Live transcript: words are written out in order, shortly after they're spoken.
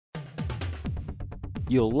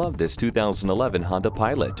You'll love this 2011 Honda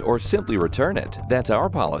Pilot, or simply return it. That's our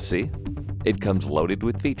policy. It comes loaded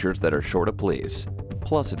with features that are sure to please.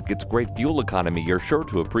 Plus, it gets great fuel economy you're sure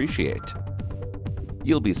to appreciate.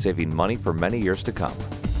 You'll be saving money for many years to come.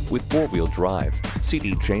 With four-wheel drive,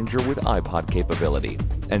 CD changer with iPod capability,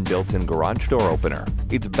 and built-in garage door opener,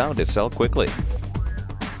 it's bound to sell quickly.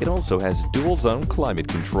 It also has dual-zone climate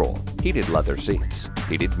control, heated leather seats,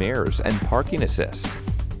 heated mirrors, and parking assist.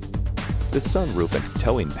 The sunroof and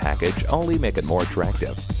towing package only make it more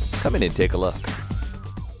attractive. Come in and take a look.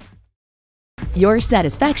 Your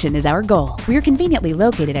satisfaction is our goal. We're conveniently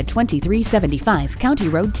located at 2375 County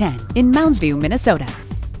Road 10 in Mounds View, Minnesota.